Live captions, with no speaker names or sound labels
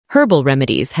Herbal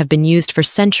remedies have been used for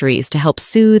centuries to help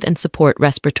soothe and support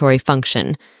respiratory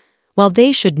function. While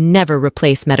they should never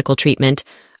replace medical treatment,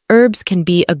 herbs can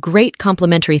be a great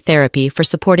complementary therapy for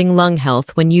supporting lung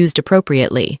health when used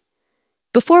appropriately.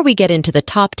 Before we get into the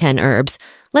top 10 herbs,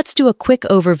 let's do a quick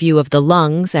overview of the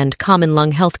lungs and common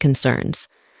lung health concerns.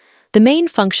 The main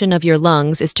function of your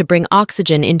lungs is to bring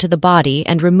oxygen into the body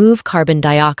and remove carbon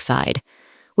dioxide.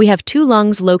 We have 2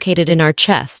 lungs located in our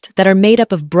chest that are made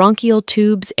up of bronchial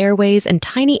tubes, airways, and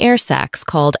tiny air sacs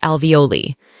called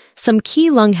alveoli. Some key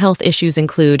lung health issues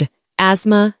include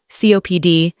asthma,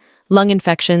 COPD, lung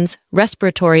infections,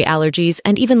 respiratory allergies,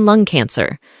 and even lung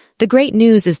cancer. The great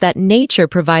news is that nature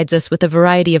provides us with a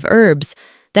variety of herbs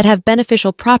that have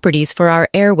beneficial properties for our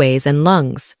airways and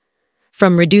lungs.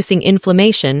 From reducing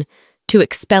inflammation to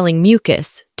expelling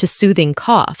mucus to soothing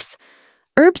coughs,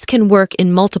 herbs can work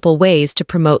in multiple ways to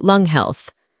promote lung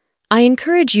health. I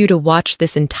encourage you to watch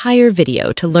this entire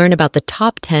video to learn about the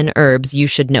top 10 herbs you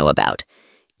should know about.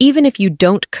 Even if you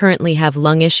don't currently have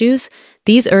lung issues,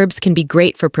 these herbs can be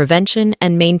great for prevention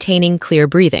and maintaining clear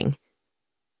breathing.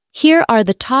 Here are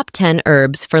the top 10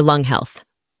 herbs for lung health.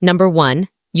 Number 1.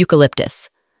 Eucalyptus.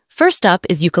 First up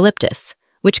is eucalyptus,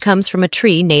 which comes from a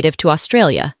tree native to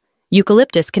Australia.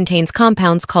 Eucalyptus contains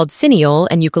compounds called cineol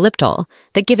and eucalyptol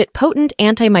that give it potent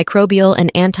antimicrobial and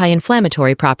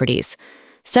anti-inflammatory properties.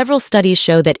 Several studies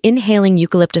show that inhaling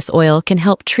eucalyptus oil can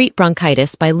help treat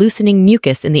bronchitis by loosening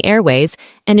mucus in the airways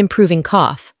and improving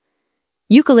cough.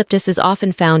 Eucalyptus is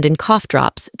often found in cough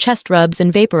drops, chest rubs,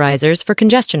 and vaporizers for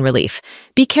congestion relief.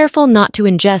 Be careful not to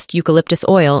ingest eucalyptus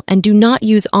oil and do not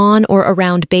use on or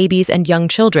around babies and young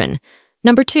children.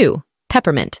 Number 2.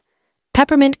 Peppermint.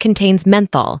 Peppermint contains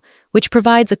menthol, which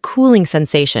provides a cooling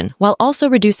sensation while also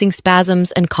reducing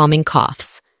spasms and calming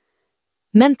coughs.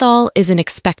 Menthol is an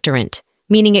expectorant,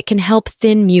 meaning it can help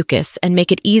thin mucus and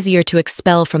make it easier to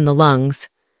expel from the lungs.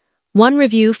 One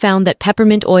review found that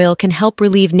peppermint oil can help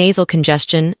relieve nasal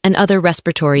congestion and other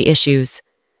respiratory issues.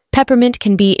 Peppermint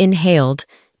can be inhaled,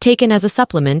 taken as a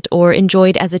supplement, or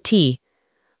enjoyed as a tea.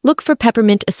 Look for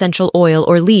peppermint essential oil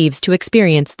or leaves to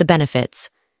experience the benefits.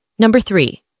 Number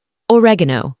 3.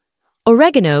 Oregano.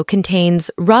 Oregano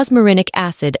contains rosmarinic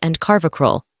acid and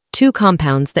carvacrol, 2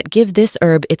 compounds that give this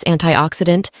herb its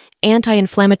antioxidant,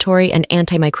 anti-inflammatory, and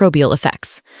antimicrobial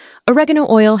effects. Oregano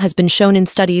oil has been shown in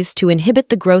studies to inhibit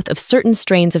the growth of certain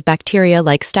strains of bacteria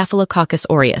like Staphylococcus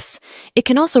aureus. It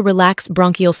can also relax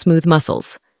bronchial smooth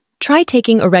muscles. Try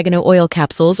taking oregano oil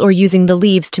capsules or using the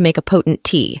leaves to make a potent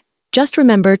tea. Just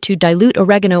remember to dilute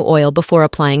oregano oil before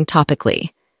applying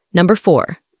topically. Number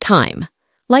 4. Thyme.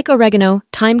 Like oregano,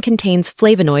 thyme contains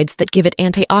flavonoids that give it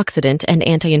antioxidant and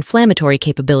anti-inflammatory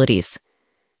capabilities.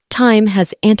 Thyme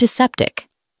has antiseptic,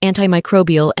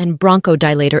 antimicrobial, and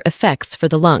bronchodilator effects for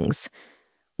the lungs.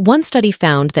 One study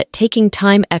found that taking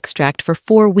thyme extract for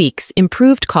 4 weeks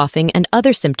improved coughing and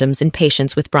other symptoms in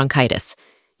patients with bronchitis.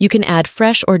 You can add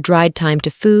fresh or dried thyme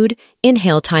to food,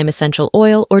 inhale thyme essential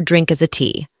oil, or drink as a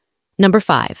tea. Number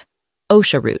 5.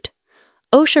 Osha Root.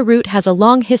 Osha Root has a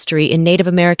long history in Native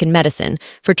American medicine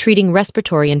for treating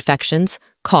respiratory infections,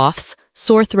 coughs,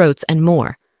 sore throats, and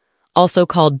more. Also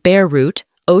called bear root,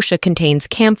 Osha contains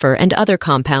camphor and other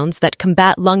compounds that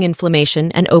combat lung inflammation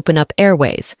and open up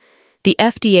airways. The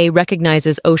FDA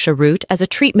recognizes Osha Root as a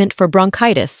treatment for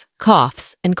bronchitis,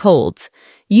 coughs, and colds.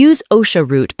 Use Osha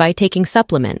Root by taking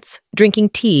supplements,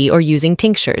 drinking tea, or using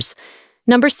tinctures.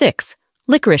 Number 6.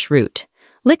 Licorice Root.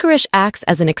 Licorice acts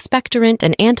as an expectorant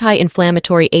and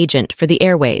anti-inflammatory agent for the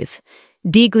airways.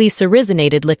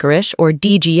 Deglycyrrhizinated licorice, or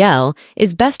DGL,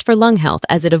 is best for lung health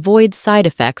as it avoids side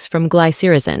effects from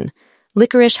glycyrrhizin.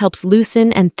 Licorice helps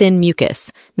loosen and thin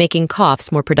mucus, making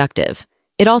coughs more productive.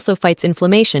 It also fights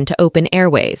inflammation to open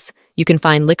airways. You can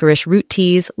find licorice root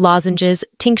teas, lozenges,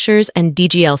 tinctures, and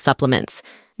DGL supplements.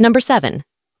 Number 7.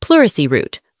 Pleurisy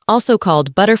root. Also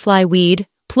called butterfly weed,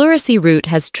 pleurisy root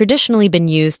has traditionally been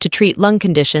used to treat lung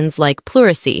conditions like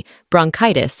pleurisy,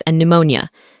 bronchitis, and pneumonia.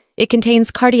 It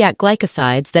contains cardiac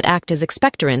glycosides that act as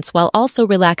expectorants while also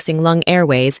relaxing lung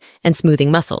airways and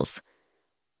smoothing muscles.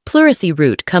 Pleurisy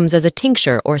root comes as a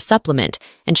tincture or supplement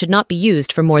and should not be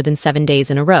used for more than 7 days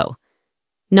in a row.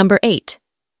 Number 8.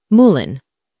 Mullein.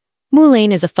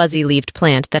 Mullein is a fuzzy-leaved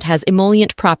plant that has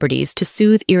emollient properties to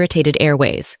soothe irritated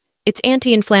airways. Its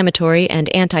anti-inflammatory and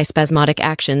antispasmodic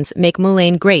actions make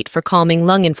mullein great for calming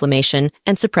lung inflammation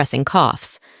and suppressing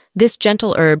coughs. This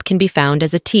gentle herb can be found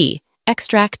as a tea,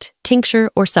 extract, tincture,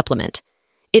 or supplement.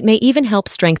 It may even help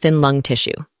strengthen lung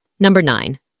tissue. Number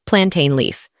 9. Plantain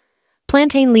Leaf.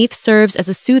 Plantain leaf serves as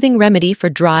a soothing remedy for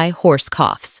dry, hoarse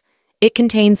coughs. It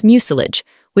contains mucilage,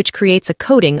 which creates a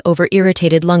coating over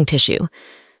irritated lung tissue.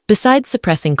 Besides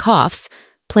suppressing coughs,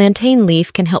 plantain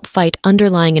leaf can help fight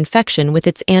underlying infection with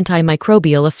its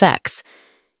antimicrobial effects.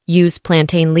 Use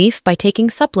plantain leaf by taking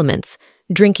supplements,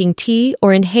 drinking tea,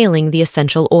 or inhaling the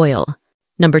essential oil.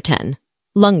 Number 10.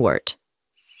 Lungwort.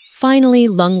 Finally,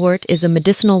 lungwort is a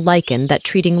medicinal lichen that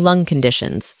treating lung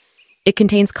conditions. It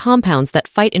contains compounds that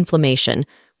fight inflammation,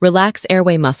 relax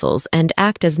airway muscles, and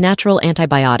act as natural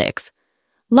antibiotics.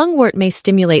 Lungwort may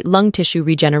stimulate lung tissue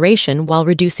regeneration while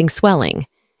reducing swelling.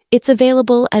 It's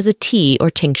available as a tea or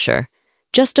tincture.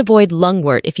 Just avoid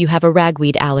lungwort if you have a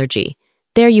ragweed allergy.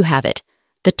 There you have it,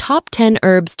 the top 10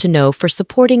 herbs to know for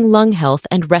supporting lung health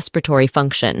and respiratory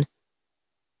function.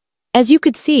 As you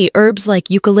could see, herbs like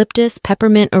eucalyptus,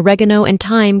 peppermint, oregano, and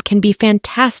thyme can be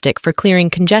fantastic for clearing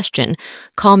congestion,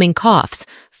 calming coughs,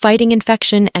 fighting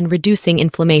infection, and reducing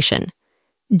inflammation.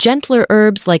 Gentler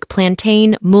herbs like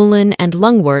plantain, mullein, and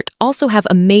lungwort also have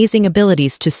amazing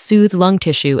abilities to soothe lung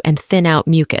tissue and thin out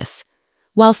mucus.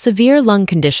 While severe lung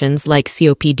conditions like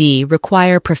COPD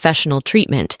require professional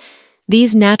treatment,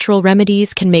 these natural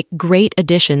remedies can make great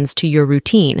additions to your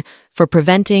routine for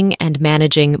preventing and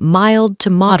managing mild to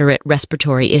moderate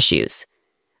respiratory issues.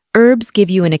 Herbs give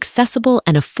you an accessible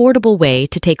and affordable way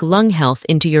to take lung health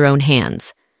into your own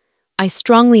hands. I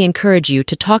strongly encourage you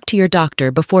to talk to your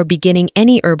doctor before beginning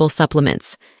any herbal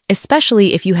supplements,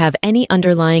 especially if you have any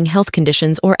underlying health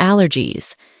conditions or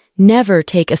allergies. Never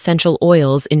take essential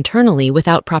oils internally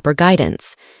without proper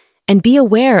guidance, and be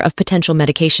aware of potential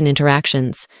medication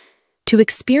interactions. To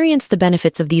experience the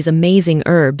benefits of these amazing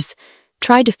herbs,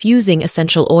 try diffusing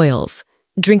essential oils,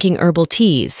 drinking herbal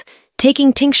teas,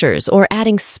 taking tinctures, or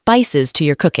adding spices to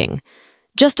your cooking.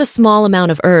 Just a small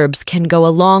amount of herbs can go a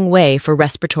long way for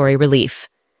respiratory relief.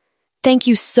 Thank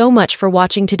you so much for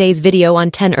watching today's video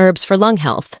on 10 herbs for lung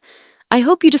health. I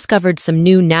hope you discovered some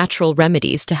new natural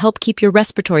remedies to help keep your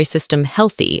respiratory system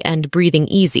healthy and breathing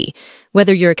easy,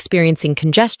 whether you're experiencing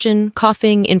congestion,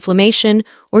 coughing, inflammation,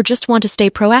 or just want to stay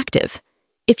proactive.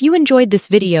 If you enjoyed this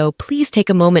video, please take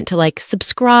a moment to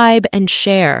subscribe, and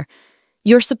share.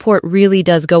 Your support really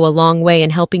does go a long way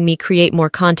in helping me create more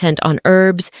content on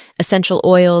herbs, essential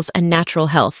oils, and natural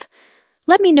health.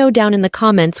 Let me know down in the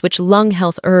comments which lung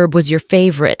health herb was your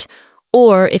favorite,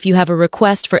 or if you have a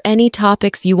request for any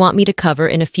topics you want me to cover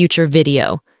in a future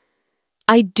video.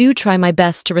 I do try my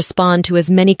best to respond to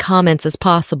as many comments as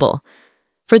possible.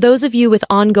 For those of you with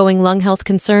ongoing lung health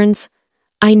concerns,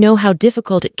 I know how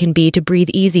difficult it can be to breathe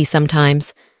easy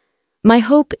sometimes. My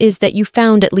hope is that you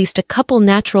found at least a couple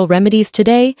natural remedies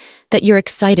today that you're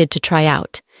excited to try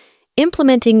out.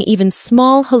 Implementing even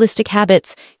small holistic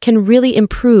habits can really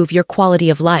improve your quality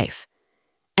of life.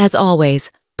 As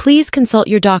always, please consult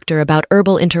your doctor about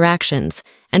herbal interactions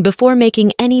and before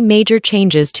making any major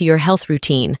changes to your health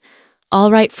routine. All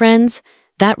right, friends,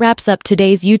 that wraps up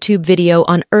today's YouTube video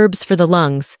on herbs for the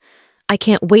lungs. I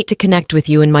can't wait to connect with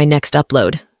you in my next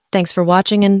upload. Thanks for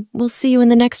watching, and we'll see you in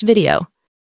the next video.